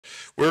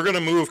We're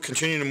going to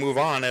continue to move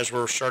on as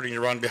we're starting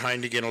to run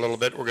behind again a little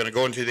bit. We're going to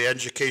go into the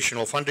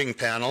educational funding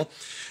panel.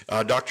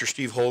 Dr.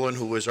 Steve Holen,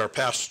 who was our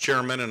past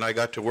chairman and I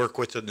got to work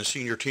with in the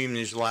senior team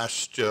these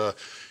last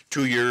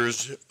 2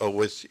 years,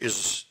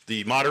 is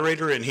the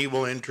moderator, and he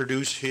will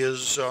introduce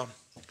his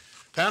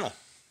panel.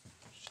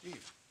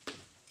 Steve.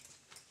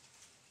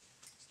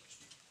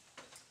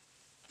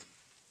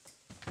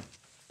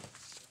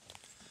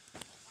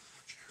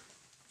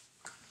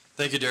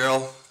 Thank you,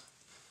 Daryl.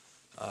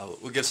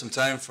 We'll give some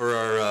time for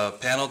our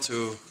panel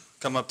to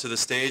come up to the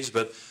stage,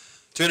 but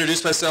to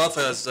introduce myself,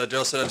 as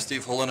Daryl said, I'm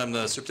Steve Holen. I'm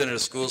the Superintendent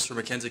of Schools for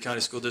McKenzie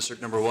County School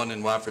District number 1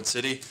 in Watford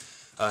City.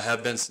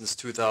 Have been since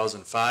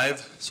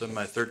 2005, so in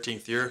my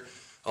 13th year.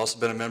 Also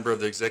been a member of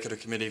the Executive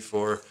Committee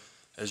for,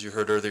 as you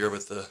heard earlier,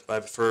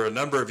 for a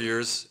number of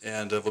years,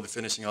 and we'll be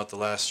finishing out the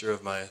last year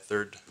of my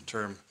 3rd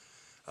term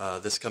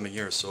this coming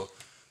year. So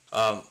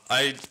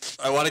I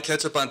want to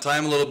catch up on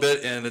time a little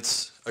bit, and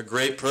it's a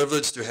great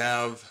privilege to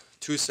have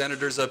 2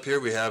 senators up here.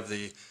 We have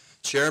the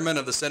chairman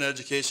of the Senate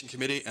Education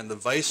Committee and the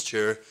vice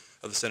chair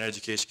of the Senate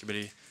Education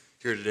Committee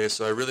here today.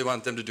 So I really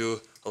want them to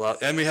do a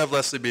lot. And we have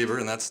Leslie Bieber,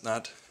 and that's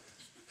not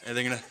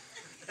anything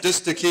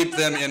just to keep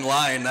them in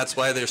line. That's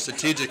why they're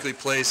strategically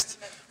placed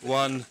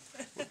one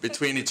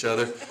between each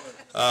other.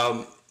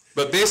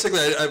 But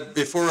basically,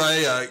 before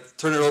I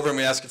turn it over and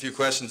we ask a few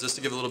questions, just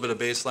to give a little bit of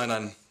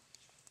baseline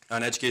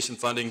on education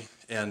funding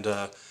and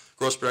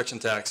gross production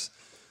tax.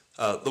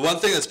 The one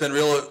thing that's been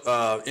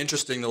real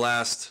interesting the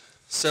last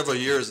several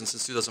years, and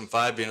since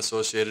 2005 being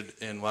associated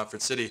in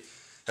Watford City,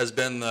 has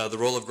been the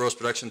role of gross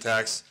production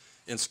tax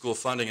in school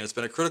funding, and it's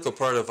been a critical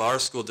part of our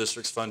school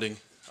district's funding,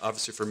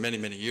 obviously for many,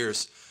 many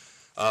years.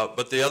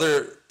 But the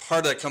other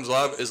part that comes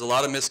along is a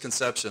lot of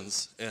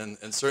misconceptions, and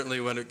certainly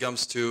when it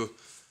comes to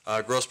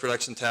gross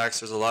production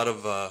tax, there's a lot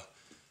of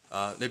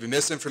maybe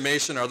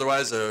misinformation, or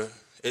otherwise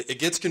it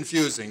gets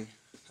confusing,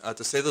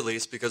 to say the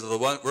least, because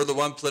we're the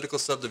one political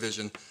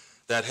subdivision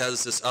that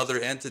has this other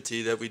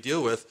entity that we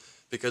deal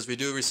with, because we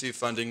do receive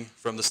funding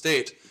from the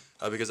state,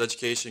 because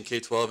education,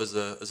 K-12,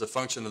 is a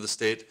function of the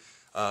state.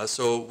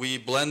 So we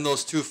blend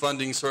those 2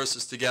 funding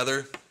sources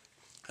together,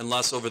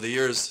 unless over the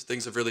years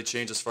things have really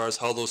changed as far as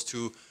how those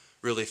 2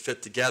 really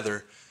fit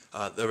together.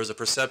 There was a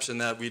perception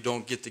that we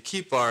don't get to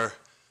keep our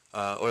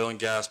oil and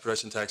gas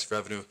production tax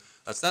revenue.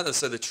 That's not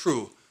necessarily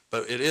true,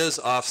 but it is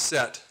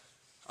offset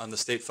on the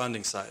state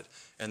funding side,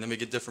 and then we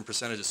get different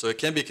percentages. So it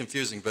can be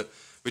confusing, but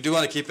we do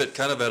want to keep it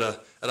kind of at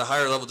a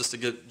higher level just to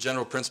get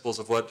general principles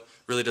of what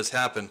really does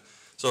happen.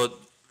 So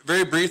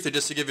very briefly,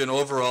 just to give you an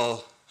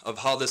overall of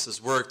how this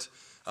has worked.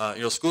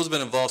 Schools have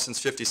been involved since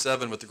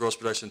 '57 with the gross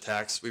production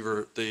tax. We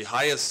were the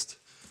highest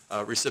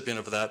recipient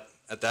of that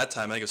at that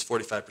time. I think it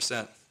was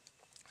 45%.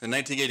 In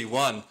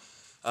 1981,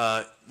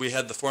 we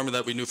had the formula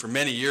that we knew for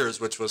many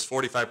years, which was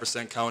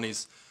 45%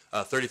 counties,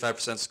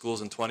 35%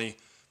 schools, and 20%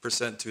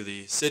 to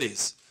the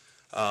cities.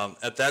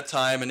 At that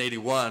time in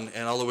 '81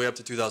 and all the way up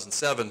to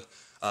 2007,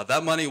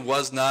 that money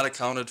was not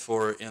accounted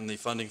for in the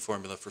funding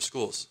formula for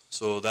schools.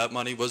 So that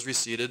money was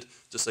receipted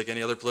just like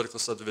any other political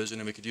subdivision,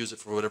 and we could use it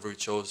for whatever we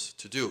chose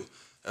to do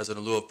as an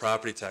in lieu of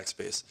property tax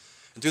base.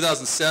 In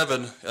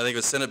 2007, I think it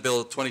was Senate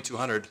Bill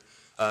 2200,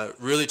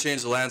 really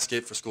changed the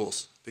landscape for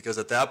schools, because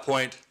at that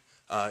point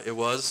it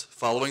was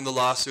following the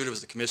lawsuit. It was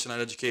the Commission on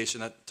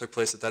Education that took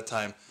place at that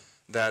time,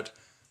 that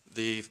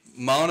the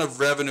amount of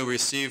revenue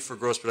received for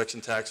gross production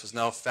tax was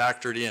now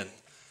factored in.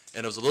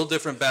 And it was a little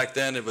different back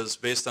then. It was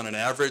based on an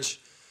average.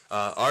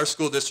 Our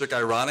school district,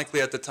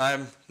 ironically at the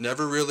time,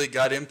 never really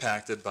got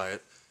impacted by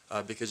it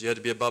because you had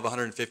to be above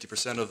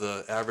 150% of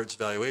the average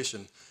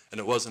valuation, and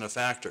it wasn't a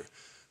factor.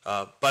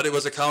 But it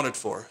was accounted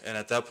for, and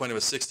at that point it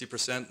was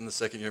 60%, and the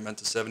second year it meant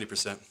to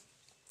 70%.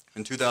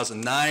 In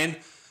 2009,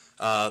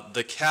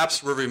 the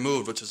caps were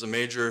removed, which is a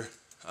major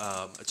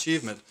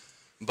achievement.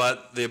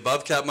 But the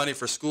above cap money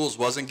for schools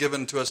wasn't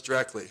given to us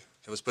directly.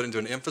 It was put into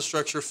an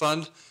infrastructure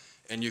fund,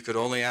 and you could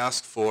only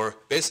ask for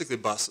basically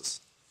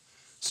buses.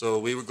 So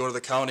we would go to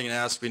the county and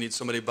ask, we need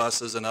so many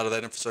buses, and out of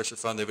that infrastructure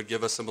fund, they would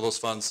give us some of those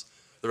funds.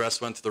 The rest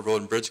went to the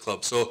Road and Bridge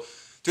Club. So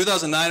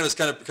 2009 was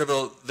kind of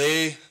pivotal.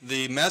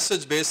 The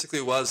message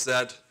basically was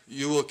that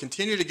you will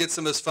continue to get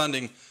some of this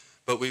funding,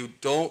 but we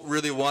don't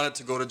really want it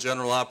to go to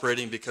general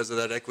operating because of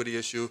that equity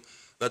issue.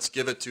 Let's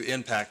give it to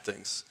impact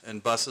things.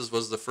 And buses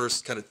was the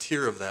first kind of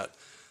tier of that.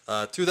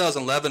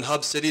 2011,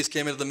 hub cities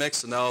came into the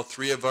mix, and now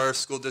 3 of our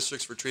school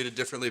districts were treated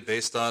differently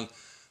based on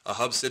a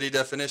hub city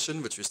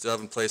definition, which we still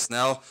have in place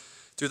now.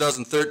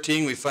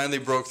 2013, we finally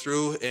broke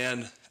through,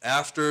 and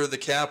after the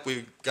cap,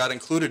 we got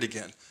included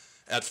again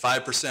at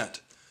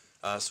 5%.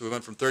 So we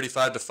went from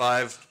 35 to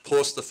 5,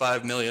 post the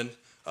 5 million.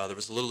 There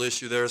was a little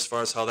issue there as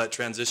far as how that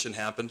transition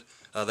happened.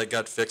 That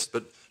got fixed,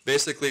 but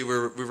basically we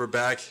were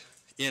back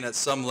in at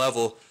some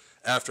level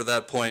after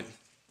that point.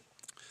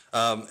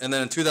 And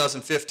then in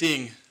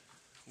 2015,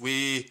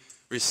 we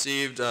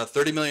received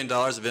 $30 million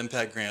of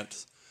impact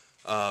grant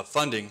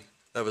funding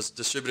that was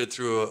distributed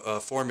through a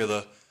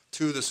formula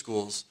to the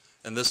schools.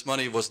 And this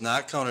money was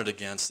not counted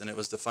against, and it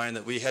was defined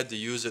that we had to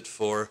use it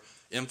for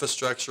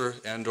infrastructure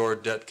and or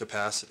debt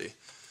capacity.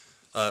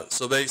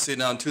 So basically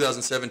now in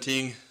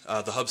 2017,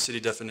 the hub city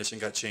definition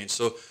got changed.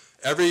 So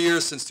every year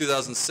since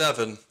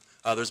 2007,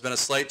 there's been a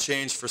slight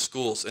change for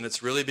schools, and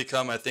it's really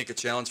become, I think, a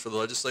challenge for the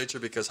legislature,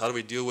 because how do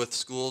we deal with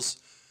schools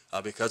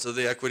because of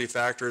the equity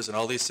factors, and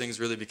all these things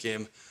really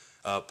became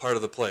part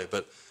of the play.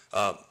 But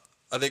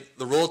I think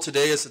the role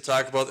today is to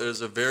talk about,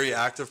 there's a very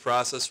active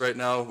process right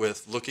now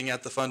with looking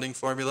at the funding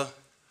formula,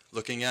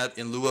 looking at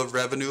in lieu of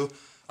revenue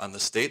on the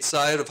state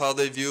side of how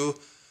they view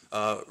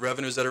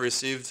revenues that are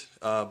received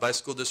by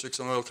school districts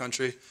in oil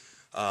country,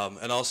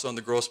 and also on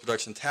the gross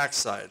production tax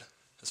side,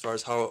 as far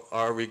as how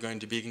are we going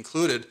to be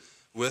included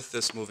with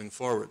this moving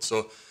forward.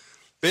 So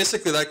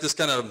basically, like, this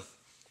kind of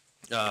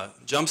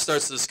jump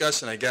starts the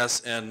discussion, I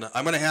guess, and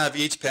I'm going to have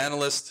each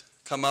panelist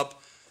come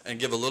up and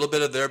give a little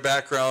bit of their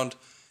background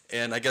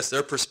and I guess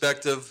their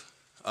perspective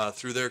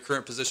through their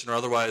current position or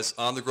otherwise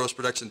on the gross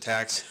production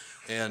tax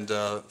and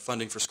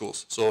funding for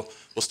schools. So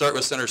we'll start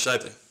with Senator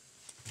Shipley.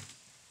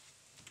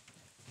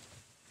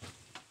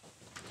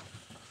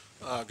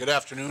 Good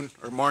afternoon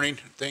or morning.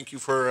 Thank you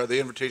for the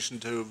invitation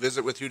to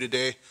visit with you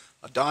today.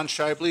 Don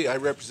Shipley. I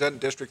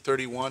represent District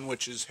 31,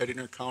 which is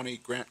Hettinger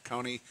County, Grant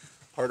County,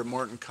 part of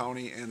Morton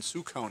County, and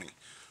Sioux County.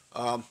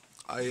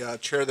 I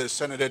chair the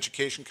Senate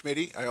Education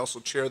Committee. I also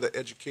chair the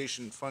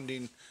Education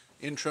Funding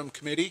Interim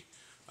Committee.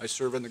 I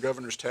serve on the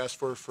Governor's Task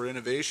Force for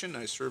Innovation.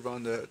 I serve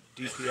on the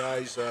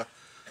DPI's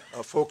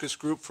focus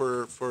group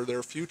for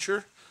their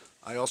future.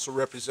 I also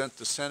represent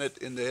the Senate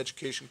in the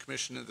Education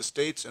Commission of the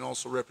States, and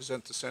also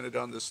represent the Senate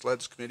on the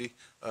SLEDS Committee,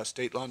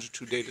 State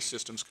Longitude Data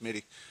Systems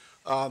Committee.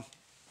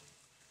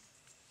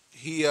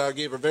 He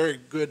gave a very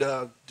good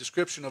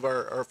description of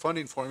our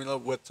funding formula,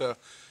 with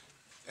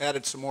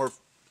added some more,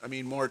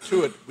 more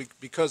to it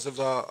because of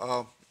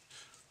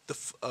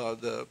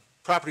the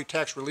property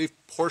tax relief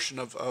portion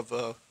of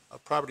a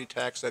property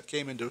tax that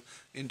came into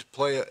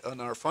play on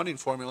our funding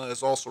formula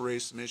has also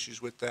raised some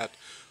issues with that.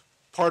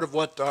 Part of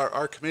what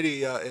our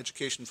committee,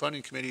 Education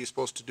Funding Committee, is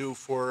supposed to do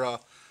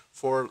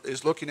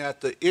is looking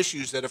at the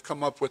issues that have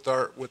come up with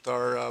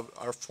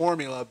our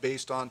formula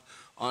based on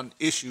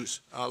issues.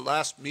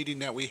 Last meeting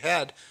that we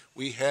had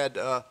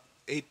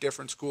 8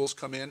 different schools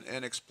come in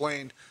and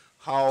explain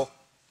how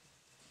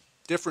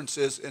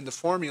differences in the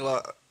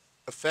formula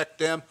affect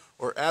them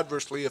or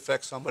adversely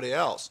affect somebody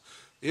else.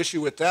 The issue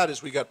with that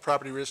is we got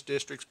property rich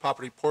districts,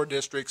 property poor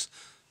districts,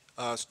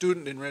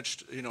 student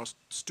enriched,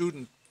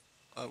 student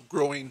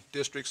growing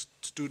districts,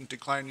 student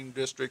declining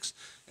districts,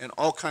 and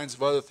all kinds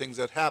of other things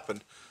that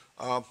happen.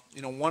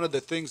 One of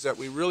the things that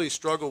we really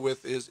struggle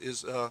with is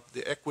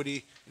the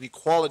equity and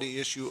equality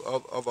issue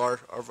of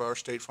our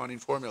state funding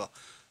formula.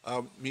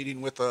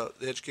 Meeting with the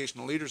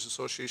Educational Leaders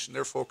Association,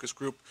 their focus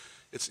group,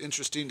 it's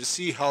interesting to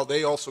see how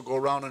they also go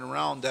around and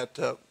around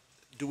that.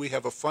 Do we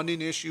have a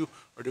funding issue,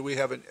 or do we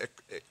have an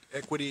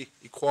equity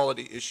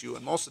equality issue?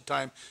 And most of the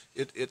time,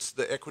 it's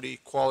the equity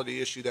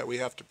equality issue that we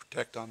have to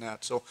protect on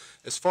that. So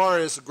as far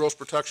as the gross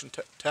production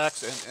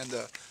tax and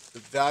the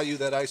value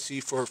that I see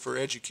for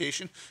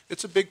education,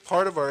 it's a big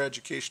part of our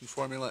education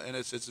formula, and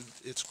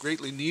it's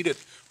greatly needed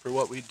for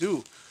what we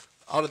do.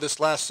 Out of this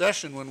last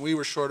session, when we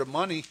were short of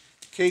money,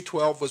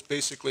 K-12 was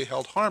basically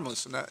held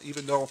harmless, and that,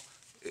 even though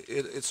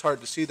it's hard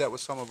to see that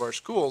with some of our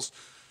schools,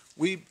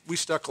 we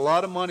stuck a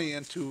lot of money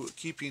into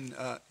keeping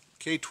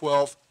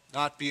K-12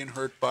 not being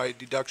hurt by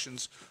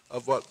deductions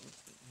of what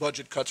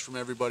budget cuts from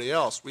everybody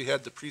else. We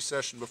had the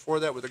pre-session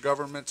before that with the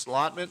government's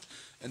allotment,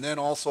 and then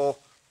also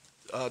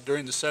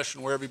during the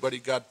session where everybody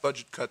got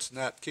budget cuts, and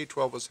that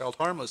K-12 was held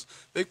harmless.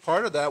 Big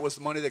part of that was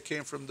the money that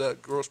came from the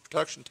gross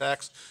production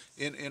tax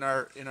in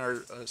our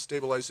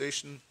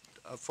stabilization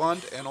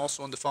fund, and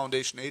also in the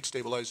Foundation Aid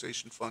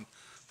Stabilization Fund.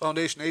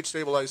 Foundation Aid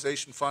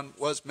Stabilization Fund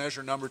was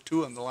measure number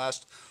 2 in the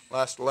last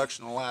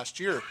election of last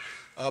year.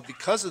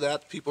 Because of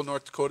that, people in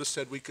North Dakota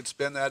said we could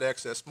spend that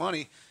excess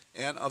money,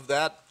 and of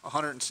that,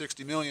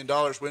 $160 million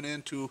went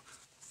into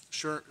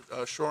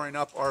shoring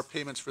up our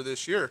payments for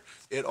this year.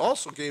 It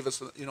also gave us,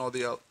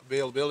 the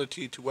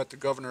availability to what the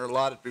governor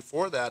allotted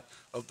before that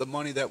of the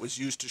money that was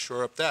used to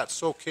shore up that.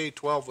 So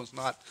K-12 was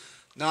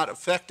not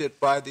affected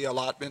by the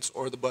allotments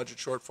or the budget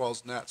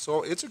shortfalls in that.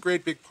 So it's a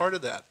great big part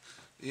of that,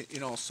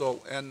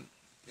 and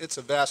it's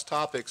a vast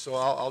topic, so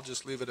I'll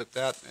just leave it at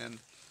that, and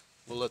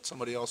we'll let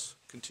somebody else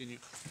continue.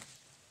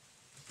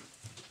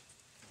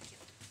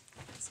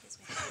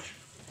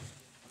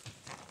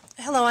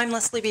 Hello, I'm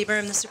Leslie Bieber.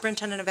 I'm the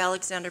superintendent of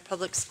Alexander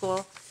Public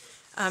School.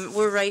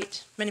 We're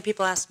right, many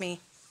people ask me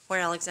where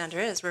Alexander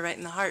is. We're right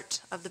in the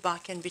heart of the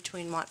Bakken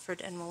between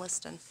Watford and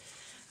Williston.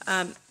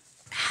 I'm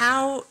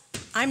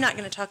not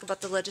going to talk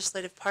about the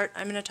legislative part.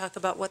 I'm going to talk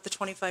about what the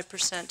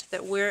 25%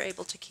 that we're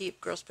able to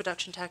keep gross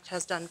production tax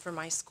has done for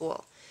my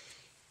school.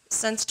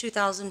 Since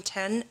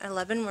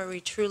 2010-11, where we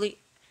truly,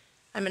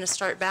 I'm going to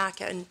start back.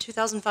 In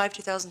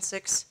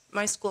 2005-2006,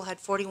 my school had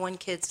 41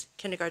 kids,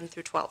 kindergarten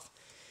through 12.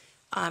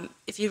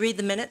 If you read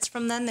the minutes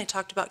from then, they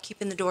talked about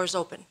keeping the doors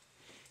open.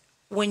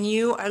 When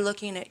you are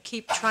looking at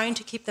trying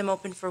to keep them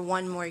open for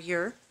one more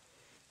year,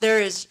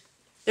 there's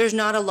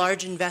not a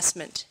large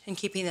investment in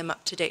keeping them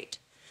up to date.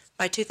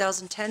 By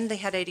 2010, they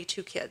had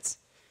 82 kids.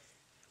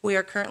 We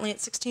are currently at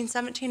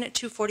 1617 at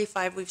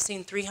 245. We've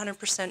seen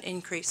 300%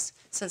 increase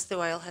since the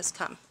oil has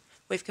come.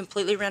 We've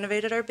completely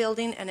renovated our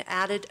building and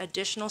added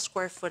additional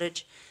square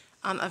footage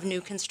of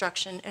new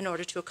construction in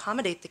order to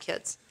accommodate the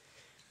kids.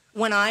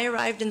 When I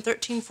arrived in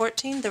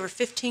 1314, there were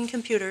 15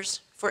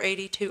 computers for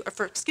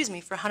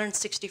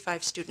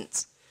 165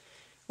 students.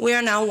 We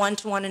are now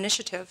one-to-one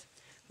initiative.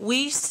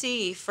 We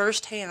see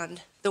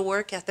firsthand the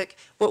work ethic.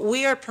 What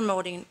we are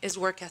promoting is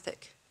work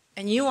ethic.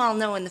 And you all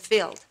know in the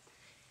field,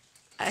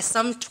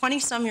 some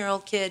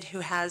 20-some-year-old kid who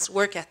has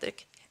work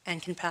ethic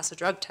and can pass a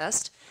drug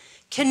test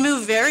can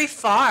move very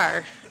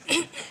far,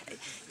 it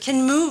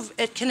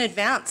can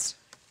advance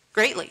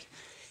greatly.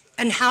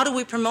 And how do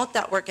we promote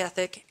that work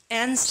ethic?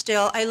 And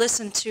still, I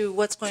listen to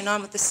what's going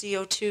on with the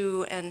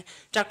CO2 and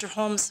Dr.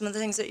 Holmes, some of the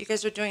things that you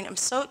guys are doing. I'm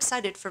so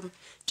excited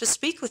to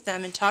speak with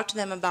them and talk to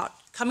them about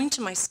coming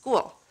to my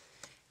school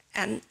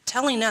and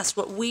telling us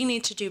what we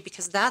need to do,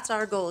 because that's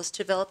our goal, is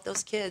to develop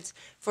those kids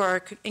for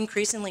our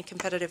increasingly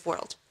competitive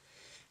world.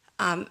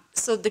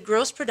 So the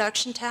gross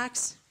production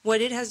tax, what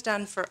it has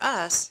done for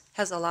us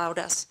has allowed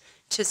us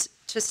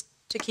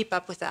to keep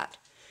up with that.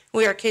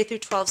 We are K through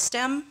 12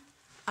 STEM.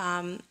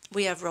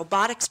 We have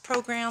robotics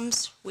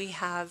programs. We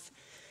have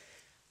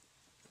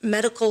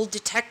medical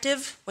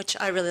detective, which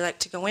I really like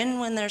to go in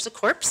when there's a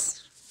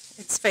corpse.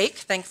 It's fake,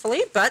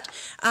 thankfully, but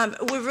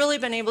we've really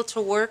been able to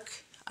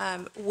work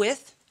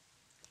with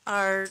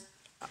our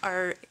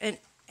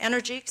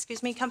energy,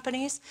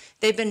 companies.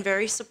 They've been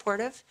very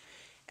supportive,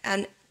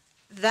 and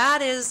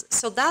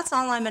that's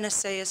all I'm going to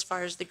say as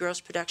far as the gross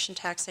production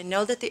tax. I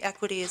know that the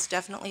equity is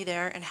definitely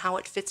there and how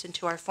it fits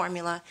into our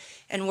formula,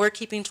 and we're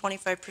keeping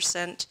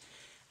 25%.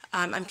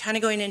 I'm kind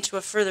of going into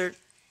a further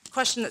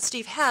question that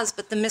Steve has,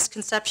 but the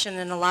misconception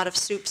in a lot of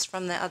soups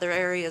from the other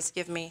areas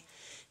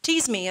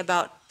tease me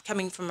about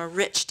coming from a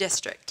rich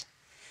district.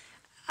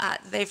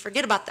 They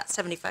forget about that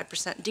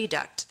 75%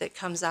 deduct that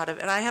comes out of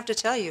it. And I have to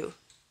tell you,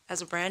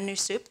 as a brand new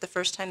soup, the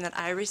first time that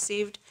I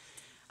received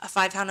a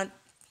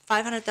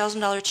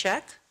 $500,000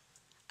 check,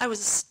 I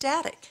was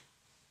ecstatic.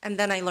 And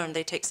then I learned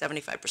they take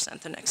 75%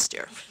 the next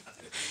year.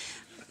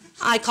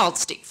 I called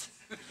Steve.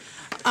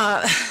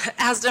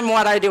 Asked him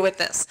what I do with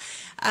this.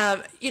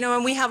 And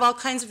we have all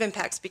kinds of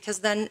impacts, because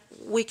then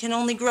we can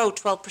only grow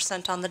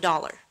 12% on the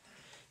dollar.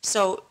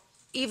 So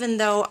even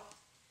though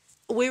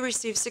we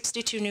received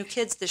 62 new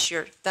kids this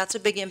year, that's a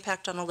big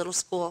impact on a little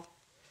school.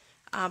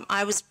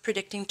 I was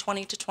predicting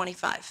 20 to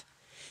 25.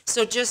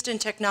 So just in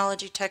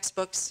technology,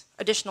 textbooks,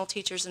 additional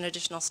teachers and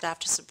additional staff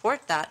to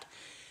support that.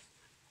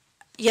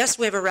 Yes,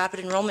 we have a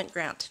rapid enrollment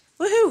grant.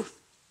 Woohoo!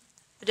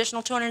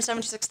 Additional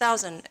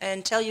 $276,000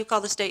 until you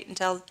call the state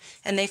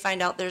and they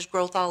find out there's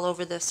growth all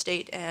over the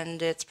state,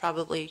 and it's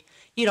probably,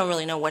 you don't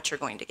really know what you're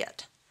going to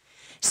get.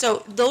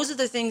 So those are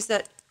the things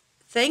that,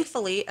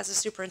 thankfully, as a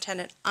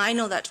superintendent, I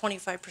know that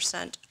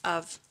 25%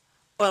 of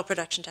oil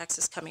production tax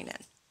is coming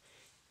in.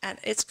 And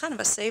it's kind of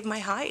a save my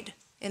hide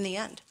in the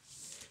end.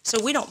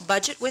 So we don't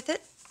budget with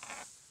it.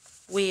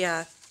 We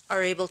are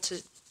able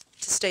to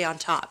stay on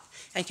top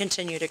and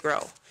continue to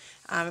grow.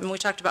 And we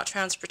talked about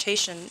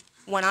transportation.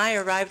 When I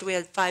arrived, we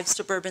had 5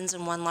 Suburbans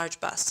and 1 large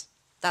bus.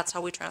 That's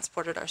how we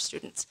transported our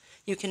students.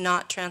 You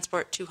cannot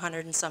transport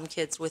 200 and some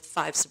kids with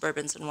 5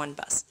 Suburbans and 1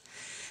 bus.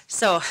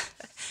 So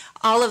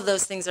all of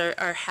those things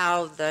are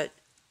how the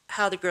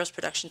gross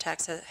production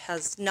tax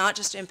has not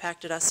just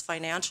impacted us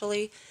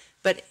financially,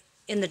 but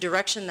in the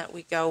direction that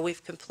we go,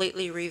 we've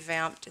completely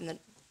revamped in the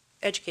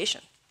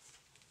education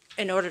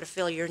in order to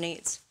fill your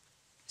needs.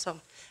 So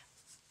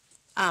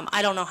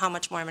I don't know how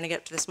much more I'm going to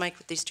get to this mic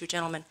with these 2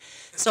 gentlemen.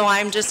 So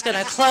I'm just going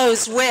to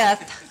close with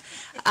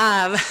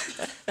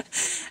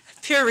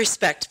pure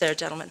respect there,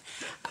 gentlemen.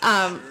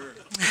 I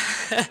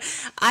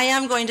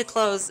am going to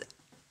close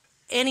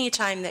any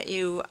time that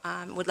you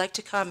would like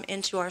to come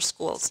into our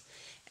schools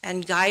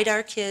and guide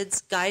our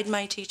kids, guide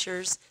my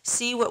teachers,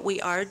 see what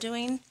we are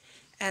doing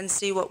and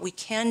see what we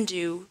can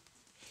do.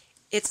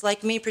 It's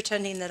like me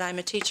pretending that I'm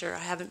a teacher. I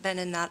haven't been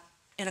in a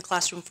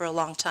classroom for a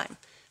long time.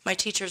 My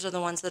teachers are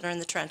the ones that are in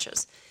the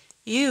trenches.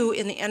 You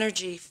in the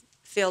energy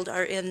field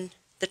are in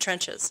the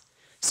trenches.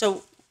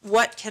 So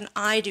what can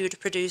I do to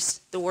produce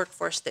the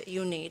workforce that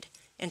you need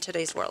in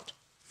today's world?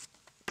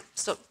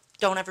 So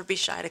don't ever be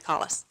shy to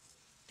call us.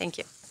 Thank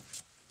you.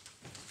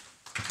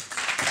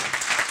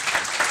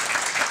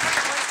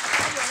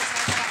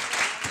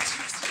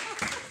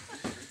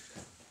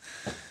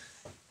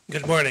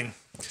 Good morning.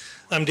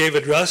 I'm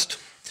David Rust.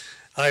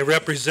 I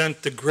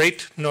represent the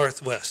Great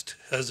Northwest,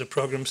 as the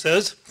program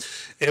says,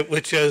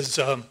 which is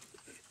the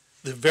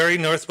very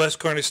northwest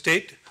corner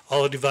state,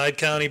 all of Divide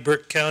County,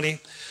 Burke County,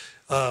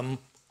 all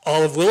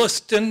of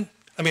Williston,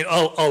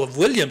 all of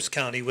Williams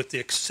County, with the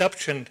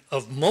exception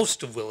of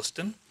most of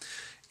Williston,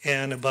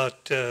 and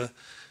about a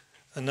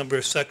number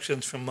of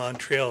sections from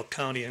Montreal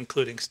County,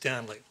 including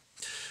Stanley.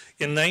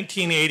 In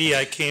 1980,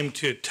 I came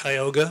to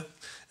Tioga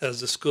as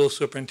the school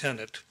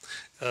superintendent.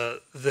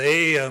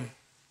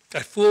 I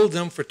fooled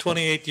them for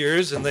 28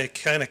 years, and they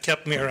kind of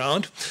kept me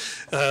around.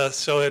 And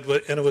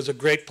it was a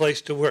great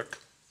place to work.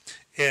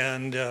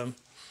 And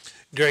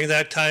During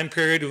that time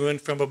period, we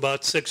went from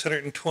about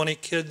 620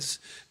 kids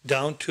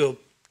down to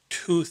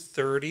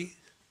 230,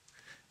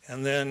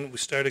 and then we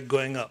started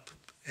going up.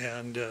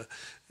 And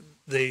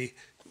they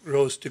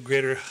rose to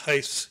greater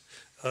heights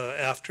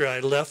after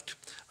I left.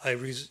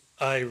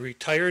 I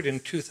retired in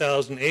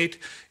 2008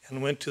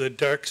 and went to the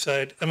dark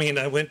side. I mean,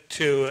 I went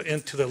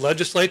into the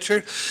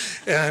legislature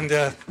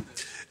and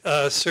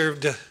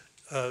served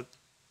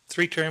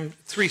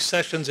 3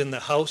 sessions in the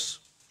House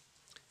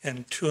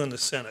and 2 in the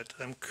Senate.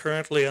 I'm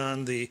currently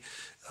on the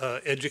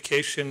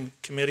Education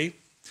Committee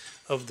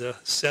of the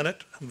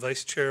Senate. I'm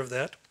vice chair of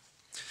that.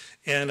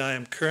 And I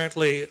am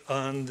currently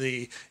on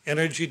the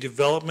Energy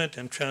Development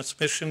and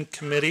Transmission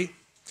Committee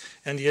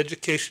and the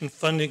Education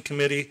Funding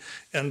Committee,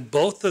 and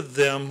both of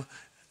them,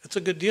 it's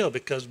a good deal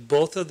because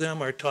both of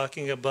them are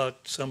talking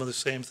about some of the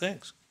same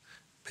things.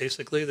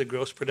 Basically, the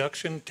gross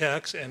production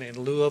tax and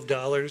in lieu of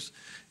dollars,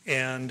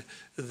 and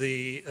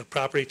the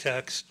property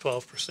tax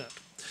 12%.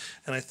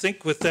 And I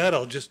think with that,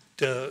 I'll just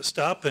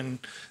stop and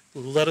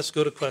let us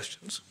go to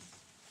questions.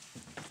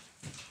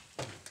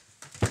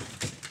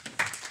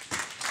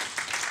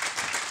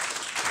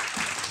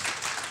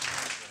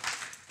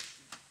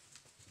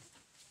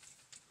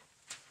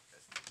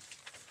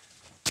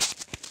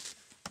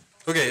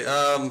 Okay,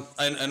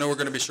 I know we're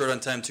going to be short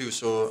on time too,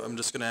 so I'm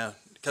just going to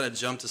kind of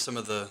jump to some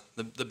of the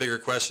bigger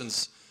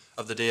questions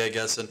of the day, I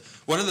guess. And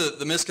one of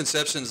the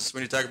misconceptions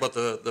when you talk about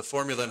the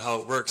formula and how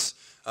it works,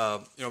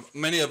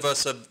 many of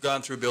us have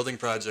gone through building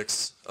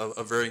projects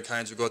of varying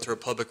kinds. We go through a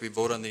public, we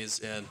vote on these,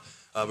 and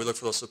we look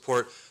for those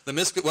support. One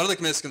of the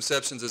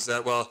misconceptions is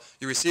that, well,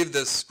 you receive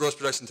this gross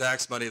production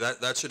tax money,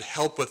 that should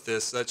help with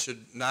this. That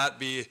should not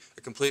be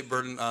a complete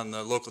burden on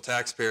the local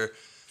taxpayer.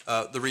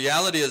 The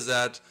reality is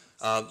that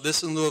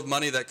this in lieu of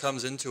money that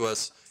comes into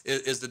us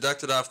is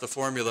deducted off the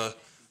formula.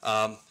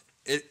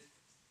 It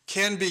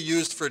can be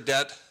used for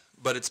debt,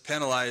 but it's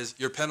penalized.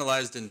 You're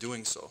penalized in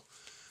doing so.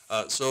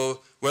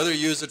 So whether you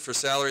use it for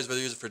salaries, whether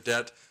you use it for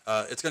debt,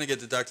 it's going to get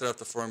deducted off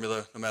the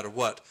formula no matter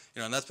what.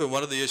 And that's been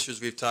one of the issues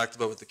we've talked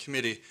about with the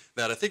committee,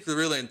 that I think the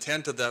real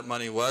intent of that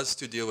money was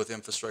to deal with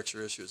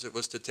infrastructure issues. It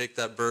was to take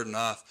that burden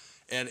off.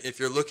 And if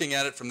you're looking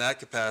at it from that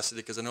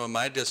capacity, because I know in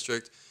my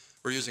district,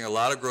 we're using a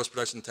lot of gross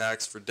production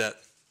tax for debt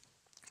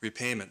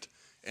repayment.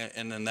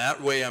 And in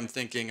that way, I'm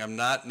thinking I'm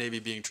not maybe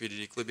being treated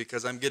equally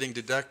because I'm getting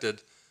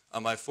deducted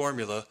on my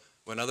formula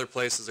when other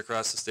places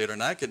across the state are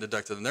not getting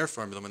deducted on their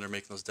formula when they're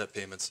making those debt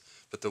payments.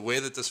 But the way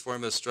that this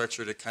formula is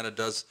structured, it kind of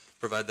does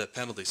provide that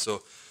penalty.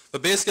 So,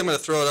 but basically I'm going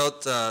to throw it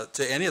out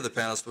to any of the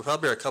panelists, but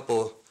probably a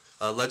couple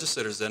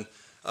legislators then.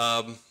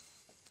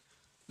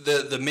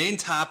 The main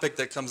topic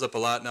that comes up a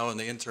lot now in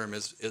the interim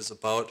is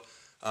about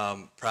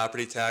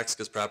property tax,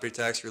 because property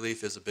tax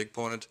relief is a big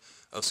component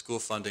of school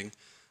funding.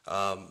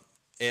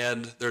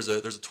 And there's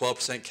a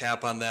 12%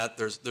 cap on that.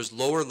 There's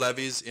lower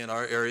levies in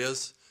our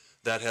areas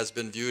that has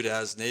been viewed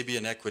as maybe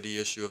an equity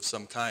issue of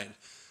some kind.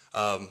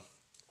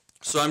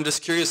 So I'm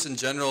just curious in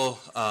general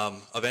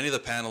of any of the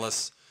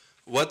panelists,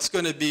 what's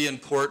going to be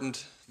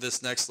important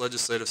this next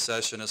legislative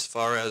session as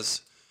far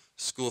as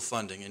school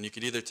funding? And you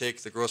could either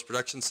take the gross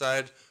production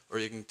side or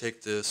you can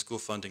take the school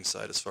funding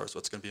side as far as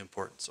what's going to be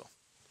important. So,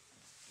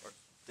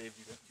 Dave,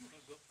 you go?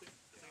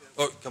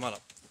 Oh, come on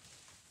up.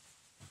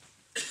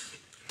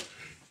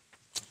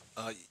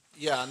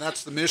 Yeah, and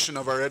that's the mission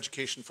of our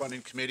Education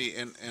Funding Committee,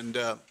 and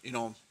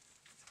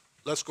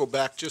let's go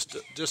back just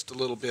a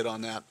little bit on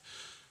that.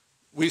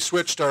 We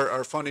switched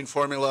our funding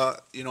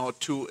formula,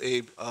 to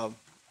a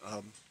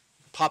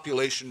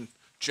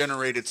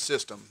population-generated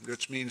system,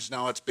 which means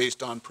now it's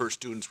based on per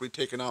students. We've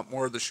taken out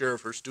more of the share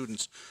of per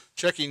students.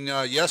 Checking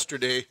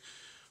yesterday,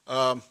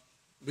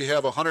 we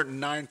have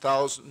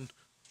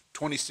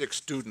 109,026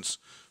 students.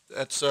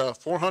 That's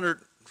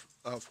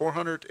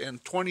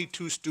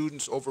 422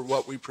 students over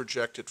what we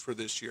projected for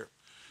this year.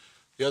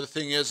 The other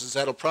thing is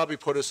that'll probably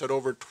put us at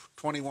over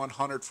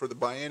 2,100 for the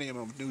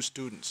biennium of new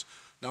students.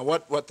 Now,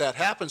 what that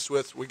happens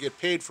with, we get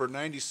paid for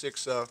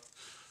 46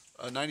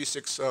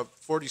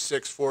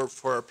 for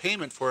our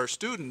payment for our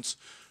students.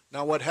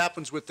 Now, what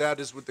happens with that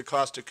is with the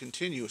cost to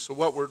continue. So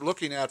what we're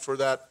looking at for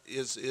that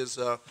is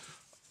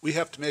we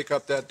have to make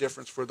up that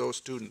difference for those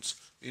students,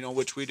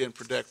 which we didn't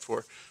predict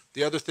for.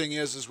 The other thing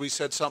is we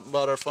said something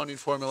about our funding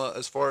formula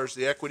as far as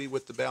the equity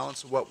with the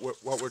balance of what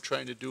we're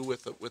trying to do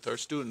with our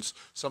students.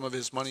 Some of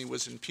his money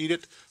was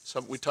impeded.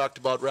 We talked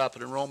about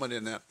rapid enrollment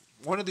in that.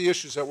 One of the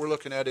issues that we're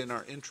looking at in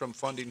our interim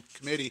funding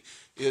committee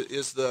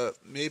is the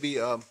maybe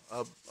of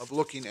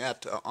looking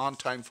at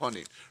on-time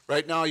funding.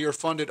 Right now, you're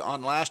funded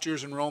on last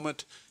year's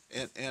enrollment,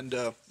 and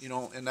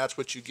that's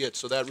what you get.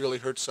 So that really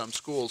hurts some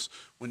schools.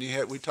 When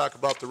we talk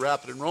about the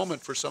rapid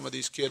enrollment for some of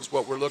these kids,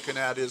 what we're looking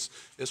at is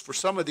for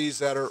some of these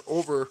that are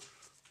over,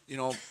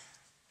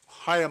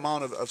 high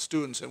amount of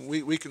students, and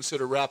we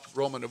consider rapid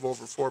enrollment of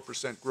over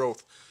 4%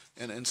 growth.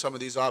 And some of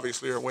these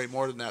obviously are way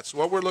more than that. So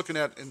what we're looking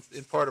at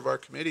in part of our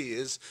committee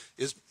is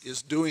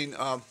doing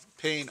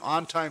paying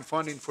on-time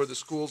funding for the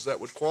schools that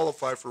would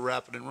qualify for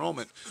rapid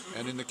enrollment.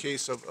 And in the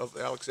case of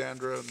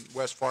Alexandra and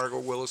West Fargo,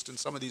 Williston,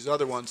 some of these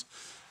other ones,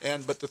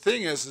 But the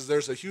thing is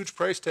there's a huge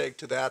price tag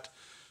to that.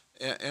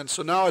 And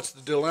so now it's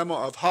the dilemma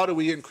of how do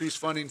we increase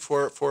funding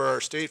for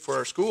our state, for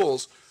our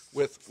schools,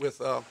 with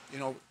you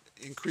know,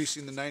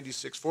 increasing the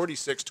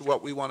 96-46 to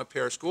what we want to pay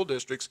our school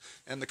districts,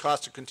 and the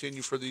cost to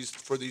continue for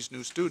these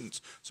new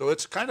students. So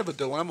it's kind of a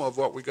dilemma of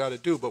what we got to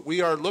do. But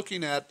we are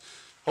looking at,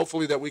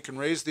 hopefully, that we can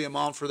raise the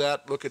amount for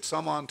that, look at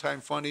some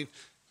on-time funding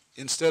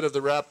instead of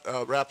the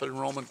rapid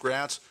enrollment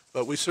grants,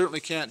 but we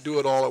certainly can't do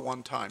it all at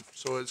one time.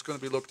 So it's going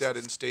to be looked at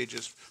in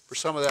stages. For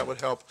some of that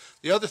would help.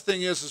 The other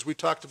thing is we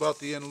talked about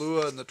the in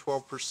lieu and the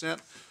 12%.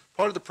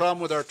 Part of the problem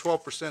with our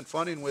 12%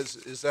 funding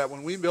is that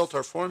when we built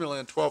our formula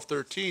in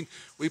 12-13,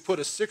 we put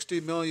a 60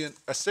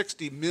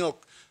 mil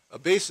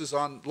basis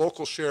on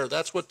local share.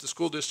 That's what the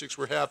school districts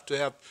would have to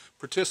have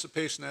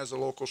participation as a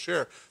local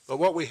share. But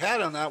what we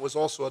had on that was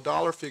also a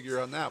dollar figure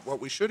on that. What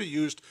we should have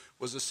used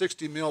was a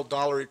 $60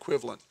 million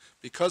equivalent.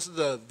 Because of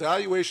the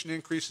valuation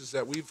increases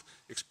that we've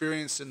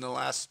experienced in the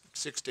last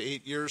 6 to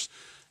 8 years,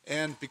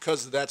 and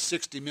because of that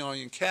 60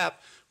 million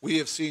cap, we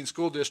have seen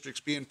school districts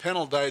being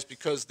penalized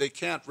because they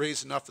can't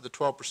raise enough of the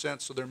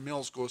 12%, so their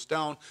mills goes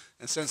down.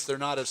 And since they're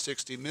not at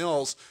 60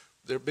 mills,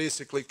 they're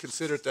basically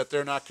considered that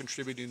they're not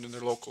contributing to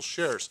their local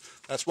shares.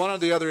 That's one of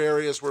the other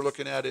areas we're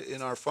looking at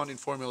in our funding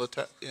formula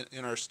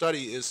in our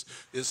study is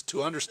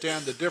to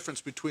understand the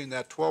difference between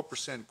that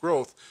 12%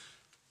 growth.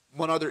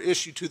 One other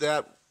issue to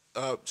that,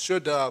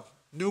 should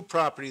new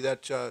property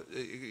that,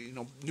 you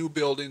know, new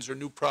buildings or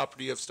new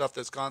property of stuff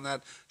that's gone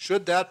that,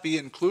 should that be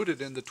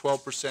included in the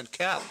 12%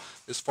 cap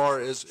as far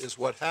as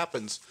what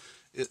happens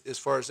as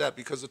far as that?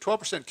 Because the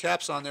 12%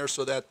 cap's on there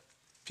so that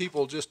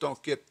people just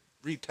don't get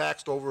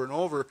retaxed over and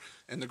over,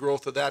 and the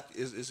growth of that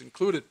is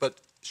included. But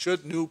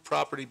should new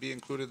property be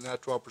included in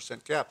that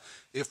 12% cap?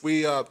 If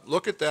we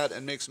look at that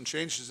and make some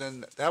changes,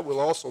 then that will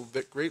also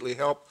greatly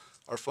help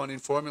our funding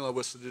formula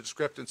with the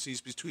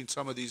discrepancies between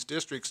some of these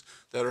districts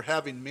that are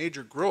having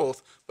major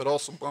growth, but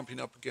also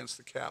bumping up against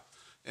the cap.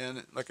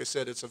 And like I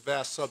said, it's a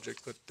vast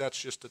subject, but that's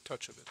just a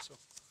touch of it. So.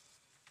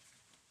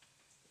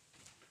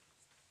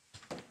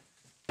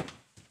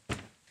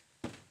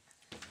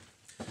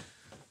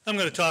 I'm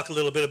going to talk a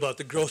little bit about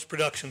the gross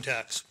production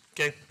tax,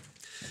 okay,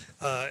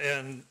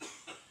 and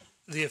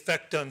the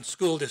effect on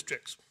school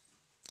districts.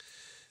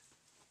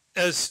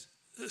 As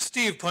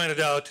Steve pointed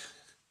out,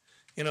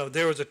 you know,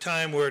 there was a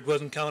time where it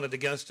wasn't counted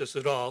against us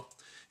at all,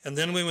 and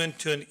then we went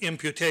to an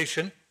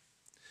imputation,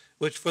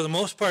 which for the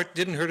most part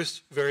didn't hurt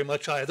us very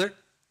much either.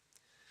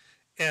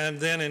 And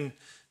then in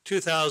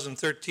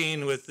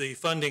 2013, with the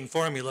funding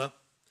formula,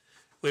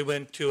 we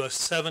went to a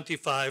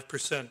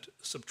 75%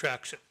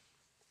 subtraction.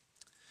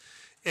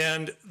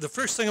 And the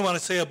first thing I want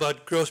to say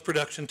about gross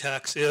production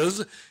tax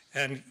is,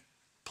 and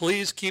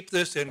please keep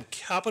this in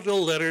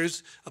capital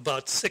letters,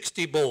 about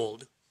 60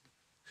 bold,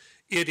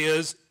 it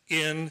is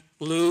in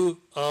lieu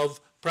of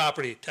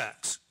property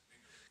tax.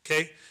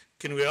 Okay?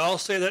 Can we all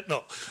say that?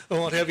 No, I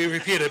won't have you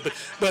repeat it,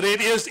 but it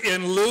is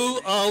in lieu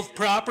of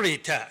property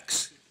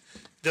tax.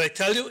 Did I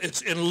tell you?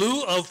 It's in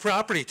lieu of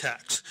property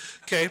tax.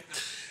 Okay?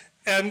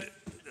 And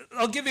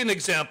I'll give you an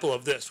example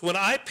of this. When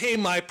I pay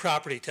my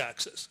property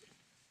taxes,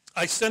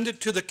 I send it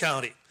to the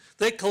county.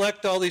 They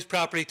collect all these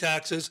property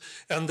taxes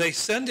and they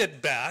send it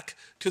back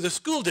to the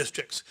school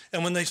districts.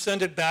 And when they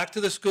send it back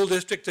to the school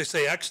district, they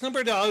say X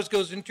number of dollars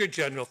goes into your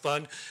general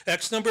fund,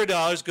 X number of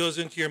dollars goes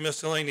into your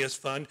miscellaneous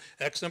fund,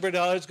 X number of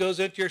dollars goes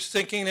into your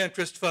sinking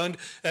interest fund,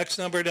 X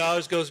number of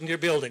dollars goes into your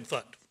building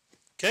fund.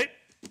 Okay?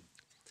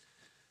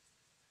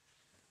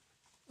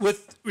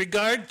 With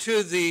regard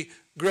to the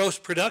gross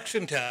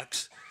production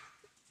tax,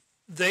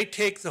 they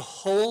take the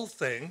whole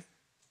thing,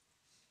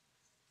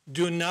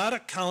 do not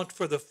account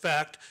for the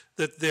fact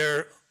that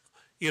there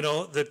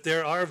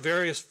are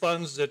various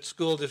funds that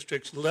school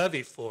districts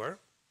levy for,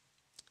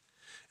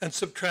 and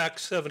subtract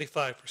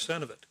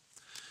 75% of it.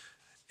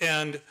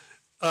 And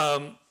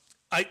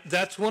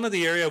that's one of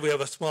the areas we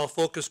have a small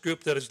focus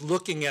group that is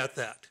looking at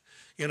that.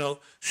 You know,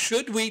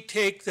 should we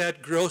take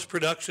that gross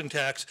production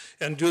tax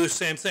and do the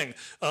same thing?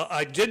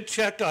 I did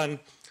check on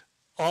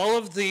all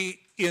of the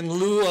in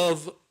lieu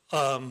of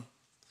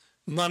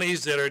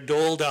monies that are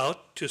doled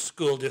out to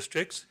school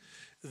districts.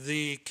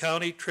 The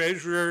county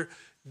treasurer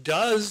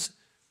does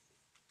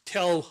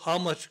tell how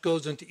much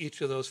goes into each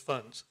of those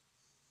funds,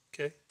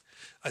 okay?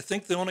 I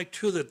think the only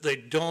two that they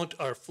don't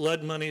are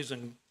flood monies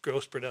and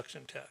gross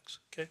production tax,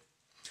 okay?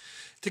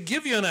 To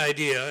give you an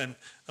idea, and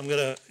I'm going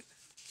to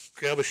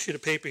grab a sheet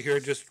of paper here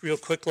just real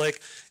quick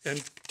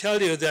and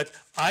tell you that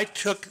I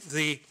took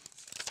the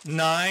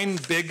 9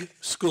 big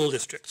school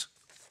districts,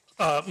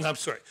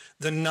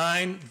 the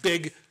 9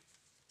 big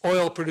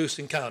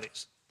oil-producing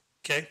counties,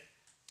 okay?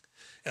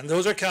 And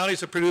those are counties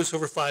that produce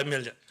over 5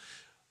 million.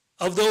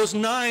 Of those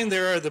 9,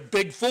 there are the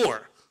big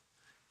 4,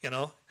 you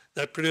know,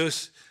 that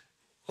produce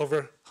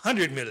over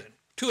 100 million,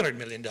 $200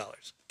 million,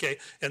 okay?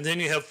 And then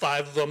you have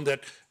 5 of them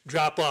that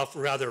drop off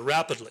rather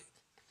rapidly.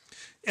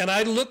 And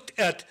I looked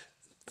at,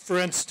 for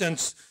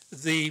instance,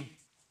 the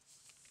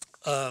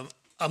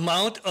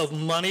amount of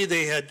money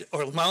they had,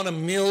 or amount of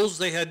mills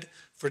they had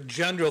for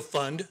general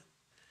fund,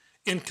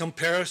 in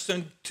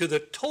comparison to the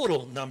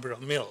total number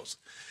of mills.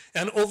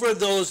 And over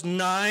those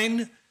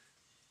 9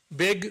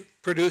 big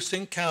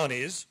producing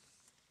counties,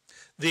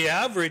 the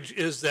average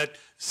is that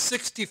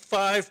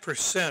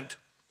 65%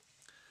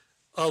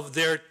 of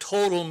their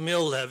total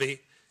mill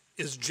levy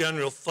is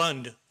general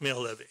fund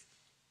mill levy.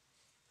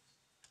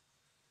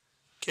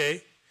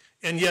 Okay?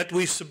 And yet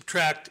we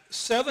subtract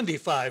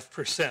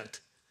 75%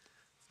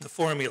 the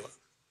formula.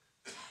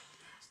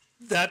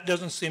 That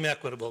doesn't seem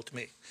equitable to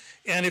me.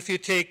 And if you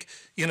take,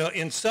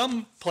 in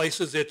some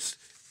places it's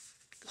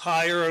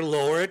higher or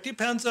lower. It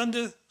depends on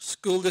the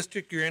school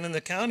district you're in and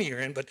the county you're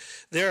in, but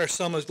there are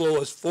some as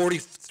low as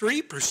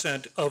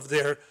 43% of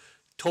their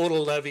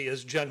total levy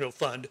is general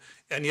fund,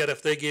 and yet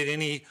if they get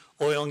any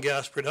oil and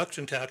gas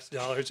production tax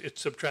dollars,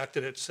 it's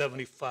subtracted at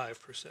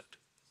 75%.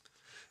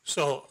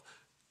 So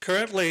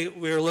currently,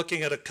 we're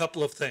looking at a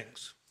couple of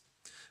things.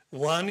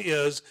 One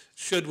is,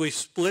 should we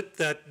split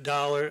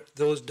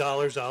those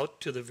dollars out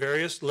to the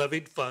various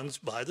levied funds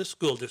by the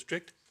school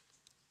district,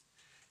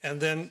 and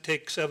then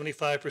take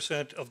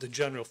 75% of the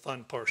general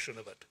fund portion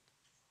of it?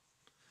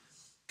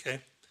 Okay.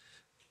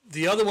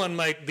 The other one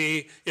might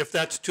be, if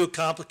that's too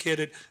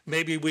complicated,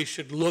 maybe we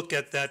should look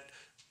at that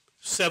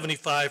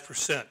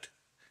 75%.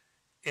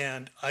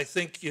 And I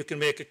think you can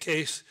make a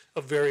case,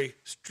 a very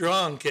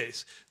strong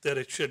case, that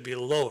it should be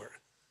lower.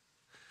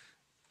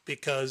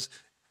 Because,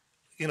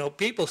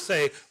 people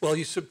say, well,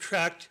 you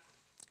subtract,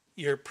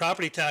 your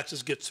property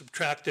taxes get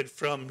subtracted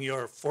from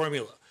your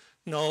formula.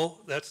 No,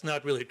 that's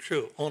not really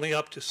true. Only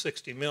up to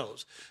 60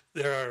 mills.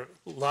 There are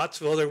lots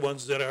of other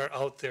ones that are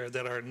out there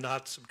that are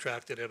not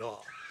subtracted at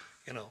all,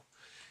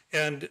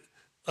 And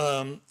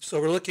so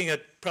we're looking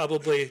at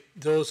probably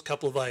those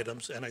couple of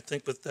items, and I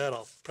think with that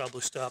I'll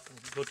probably stop and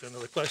go to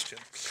another question.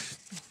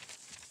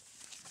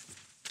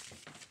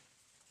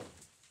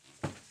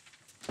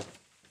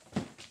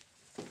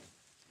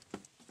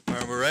 All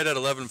right, we're right at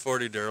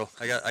 11:40, Daryl.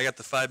 I got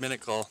the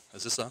 5-minute call.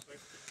 Is this on?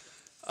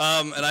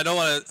 And I don't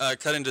want to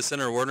cut into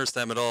Senator Warner's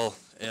time at all,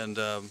 and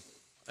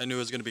I knew it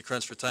was going to be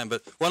crunched for time,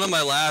 but one of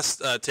my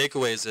last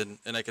takeaways,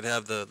 and I could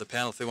have the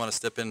panel if they want to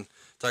step in,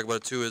 talk about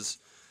it too, is,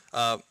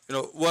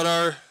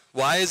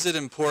 why is it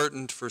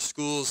important for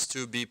schools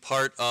to be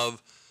part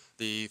of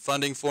the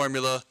funding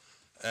formula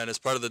and as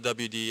part of the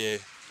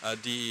WDEA?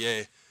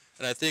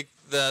 And I think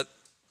that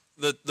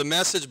the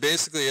message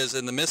basically is,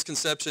 and the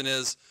misconception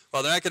is,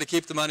 well, they're not going to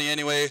keep the money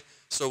anyway,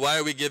 so why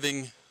are we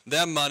giving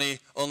them money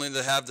only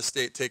to have the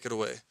state take it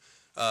away?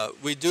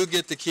 We do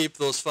get to keep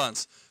those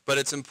funds, but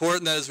it's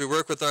important that as we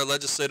work with our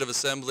legislative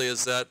assembly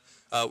is that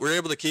we're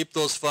able to keep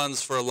those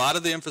funds for a lot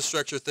of the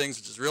infrastructure things,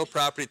 which is real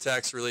property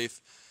tax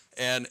relief,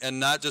 and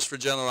not just for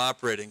general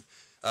operating.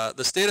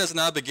 The state has an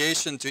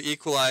obligation to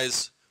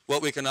equalize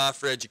what we can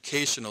offer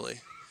educationally.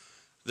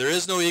 There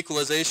is no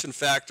equalization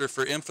factor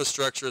for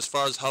infrastructure as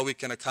far as how we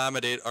can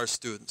accommodate our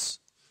students.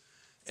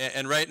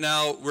 And right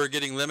now, we're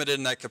getting limited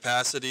in that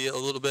capacity a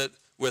little bit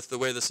with the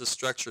way this is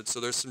structured. So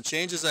there's some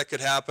changes that could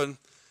happen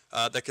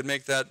that could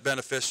make that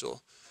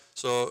beneficial.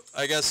 So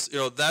I guess,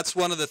 that's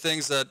one of the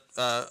things that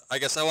I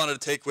guess I wanted to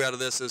take away out of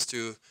this is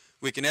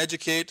we can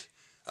educate,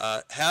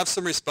 have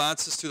some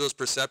responses to those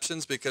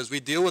perceptions because we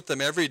deal with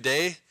them every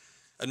day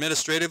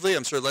administratively.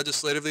 I'm sure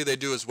legislatively they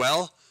do as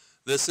well.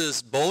 This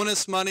is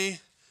bonus money.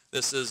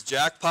 This is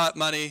jackpot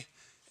money.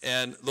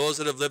 And those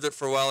that have lived it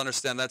for a while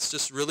understand that's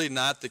just really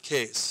not the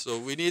case. So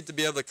we need to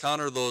be able to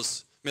counter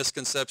those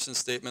misconception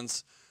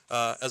statements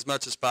as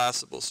much as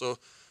possible. So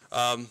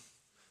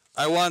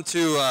I want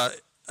to,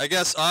 I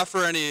guess,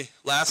 offer any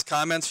last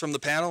comments from the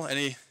panel.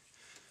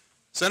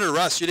 Senator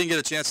Russ, you didn't get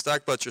a chance to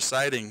talk about your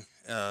siding.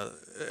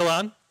 Still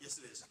on? Yes,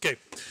 it is. Okay.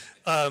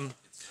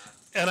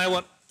 And I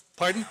want,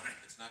 pardon?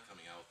 It's not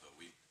coming out, though.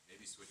 We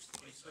maybe switch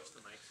the mic. Switch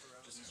the mic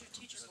around.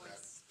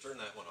 Just turn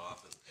that one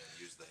off and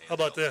use the hand. How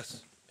about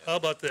this? How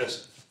about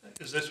this?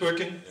 Is this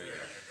working? There you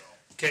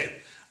go.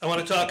 Okay. I want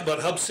to talk about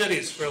hub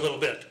cities for a little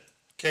bit.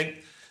 Okay?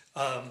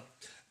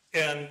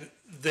 And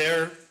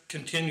their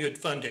continued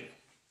funding.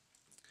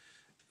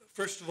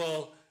 First of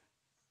all,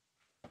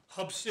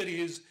 hub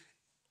cities,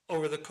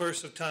 over the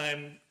course of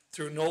time,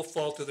 through no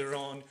fault of their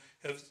own,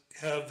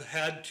 have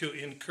had to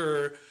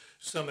incur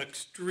some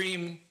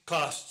extreme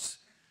costs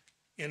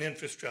in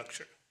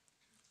infrastructure.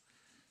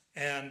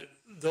 And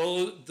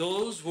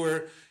those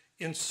were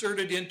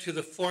inserted into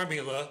the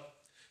formula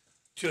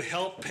to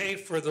help pay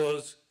for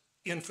those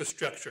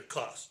infrastructure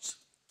costs.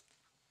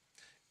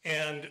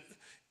 And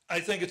I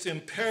think it's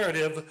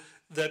imperative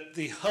that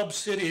the hub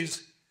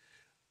cities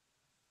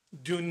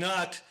do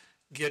not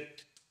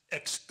get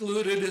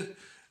excluded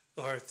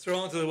or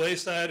thrown to the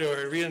wayside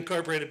or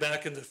reincorporated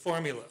back into the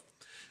formula.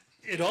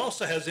 It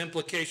also has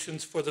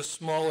implications for the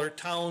smaller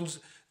towns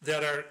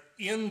that are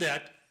in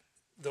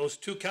those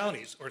 2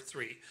 counties or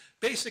 3,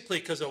 basically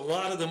because a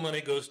lot of the money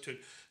goes to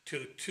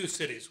 2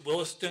 cities,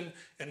 Williston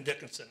and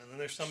Dickinson, and then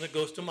there's some that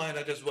goes to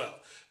Minot as well.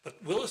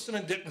 But Williston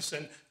and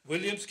Dickinson,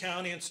 Williams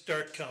County and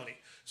Stark County.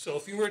 So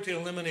if you were to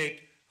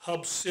eliminate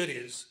hub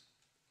cities,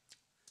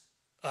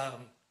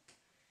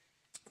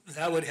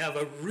 that would have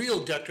a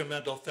real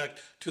detrimental effect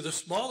to the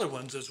smaller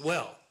ones as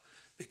well,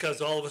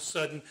 because all of a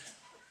sudden,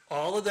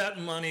 all of that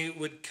money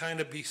would kind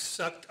of be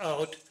sucked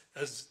out,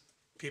 as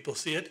people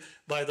see it,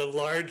 by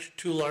the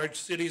two large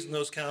cities in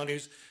those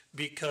counties,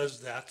 because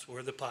that's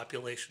where the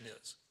population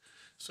is.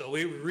 So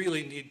we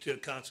really need to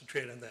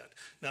concentrate on that.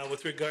 Now,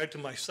 with regard to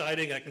my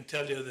siding, I can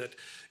tell you that,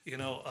 you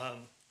know,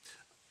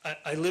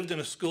 I lived in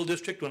a school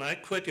district. When I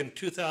quit in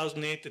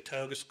 2008, the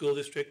Tioga School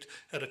District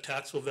had a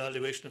taxable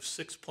valuation of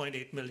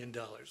 $6.8 million.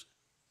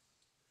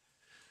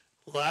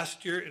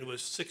 Last year, it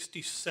was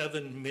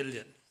 $67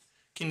 million.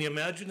 Can you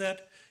imagine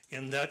that?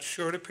 In that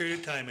short a period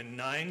of time, in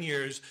 9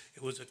 years,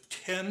 it was a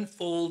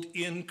tenfold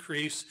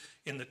increase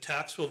in the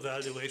taxable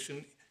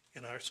valuation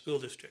in our school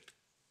district.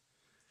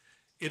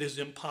 It is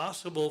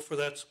impossible for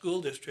that school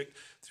district,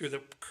 through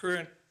the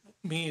current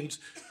means,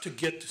 to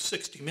get to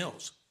 60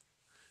 mills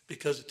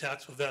because the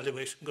taxable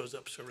valuation goes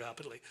up so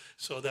rapidly.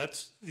 So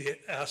that's the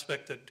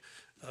aspect that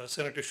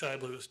Senator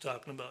Scheibele was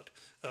talking about.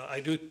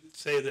 I do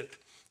say that,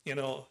 you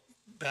know,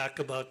 back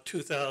about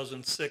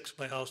 2006,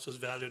 my house was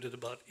valued at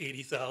about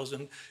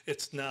 $80,000.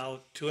 It's now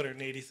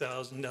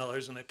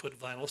 $280,000, and I put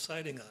vinyl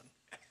siding on.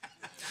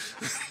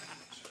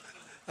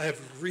 I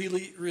have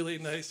really, really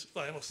nice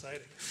vinyl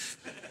siding.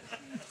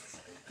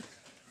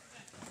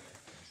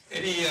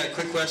 Any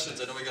quick questions?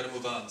 I know we got to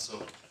move on.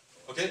 So,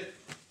 okay,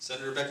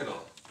 Senator Beckedahl.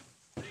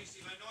 Thanks,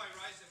 Steve. I know I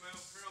rise in my own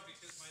peril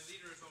because my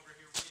leader is over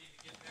here waiting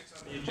to get next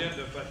on the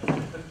agenda,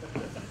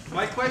 but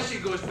my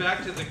question goes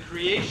back to the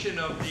creation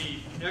of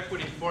the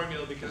equity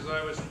formula, because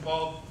I was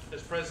involved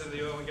as president of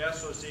the Oil and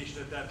Gas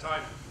Association at that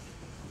time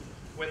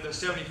when the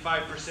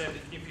 75%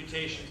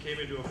 imputation came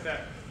into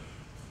effect.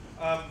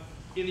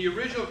 In the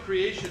original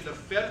creation, the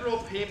federal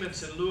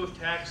payments in lieu of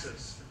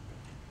taxes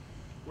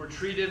were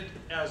treated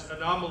as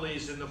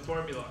anomalies in the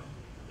formula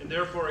and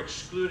therefore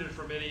excluded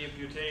from any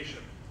imputation.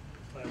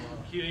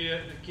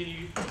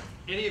 Can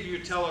any of you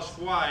tell us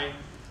why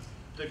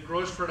the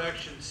gross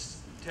production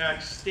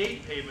tax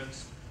state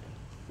payments,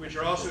 which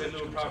are also in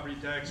lieu of property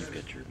taxes,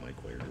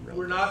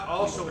 were not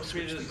also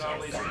treated as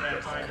anomalies at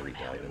that time?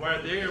 Why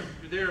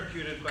they're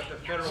imputed, but the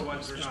federal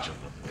ones are not?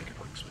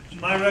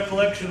 My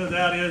recollection of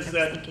that is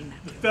that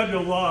the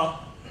federal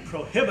law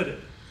prohibited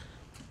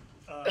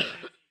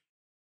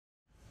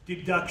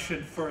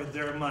deduction for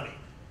their money.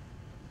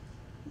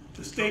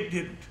 The state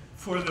didn't.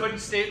 Couldn't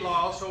state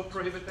law also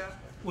prohibit that?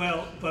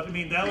 Well, but I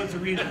mean, that was the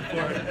reason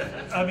for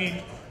it. I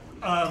mean,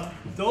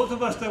 those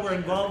of us that were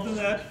involved in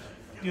that,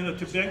 you know,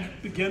 to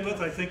begin with,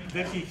 I think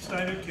Vicki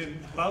Steiner can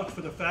vouch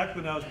for the fact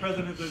when I was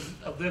president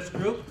of this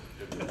group,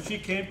 and she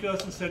came to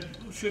us and said,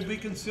 should we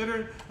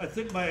consider, I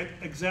think my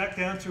exact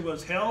answer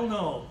was, hell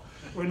no,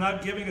 we're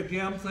not giving a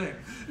damn thing.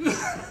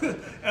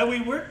 And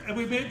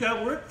we made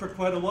that work for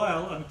quite a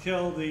while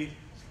until the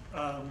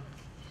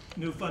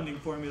new funding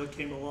formula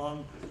came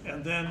along,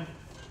 and then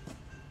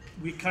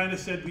we kind of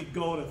said we'd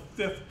go to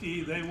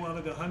 50, they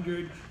wanted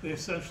 100, they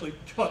essentially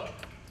took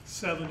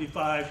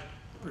 75%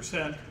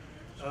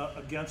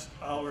 against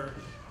our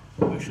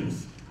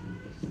wishes.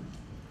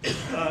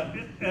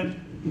 And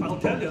I'll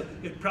tell you,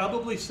 it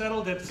probably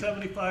settled at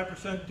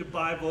 75% to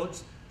buy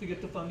votes to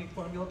get the funding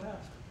formula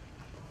passed.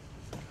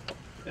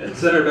 And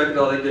Senator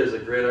Beckedahl, I think there's a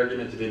great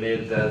argument to be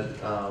made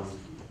that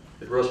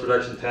the gross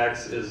production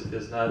tax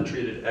is not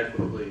treated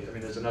equitably. I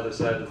mean, there's another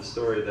side of the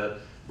story that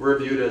we're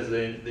viewed as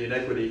the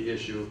inequity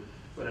issue,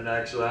 but in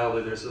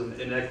actuality, there's some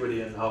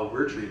inequity in how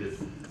we're treated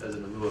as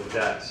in lieu of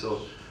tax.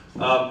 So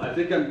I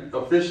think I'm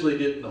officially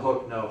getting the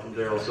hook now from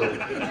Daryl. So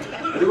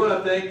we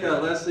want to thank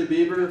Leslie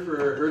Bieber for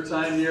her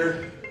time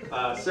here,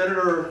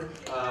 Senator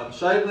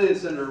Scheibele and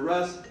Senator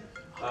Rust,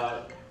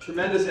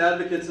 tremendous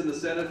advocates in the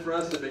Senate for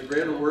us. They've been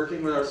great at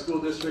working with our school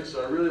districts,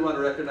 so I really want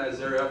to recognize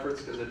their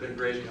efforts because they've been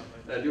great. And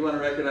I do want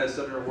to recognize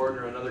Senator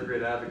Wardner, another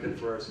great advocate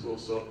for our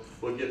schools, so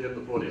we'll give him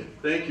the podium.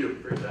 Thank you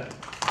for your time.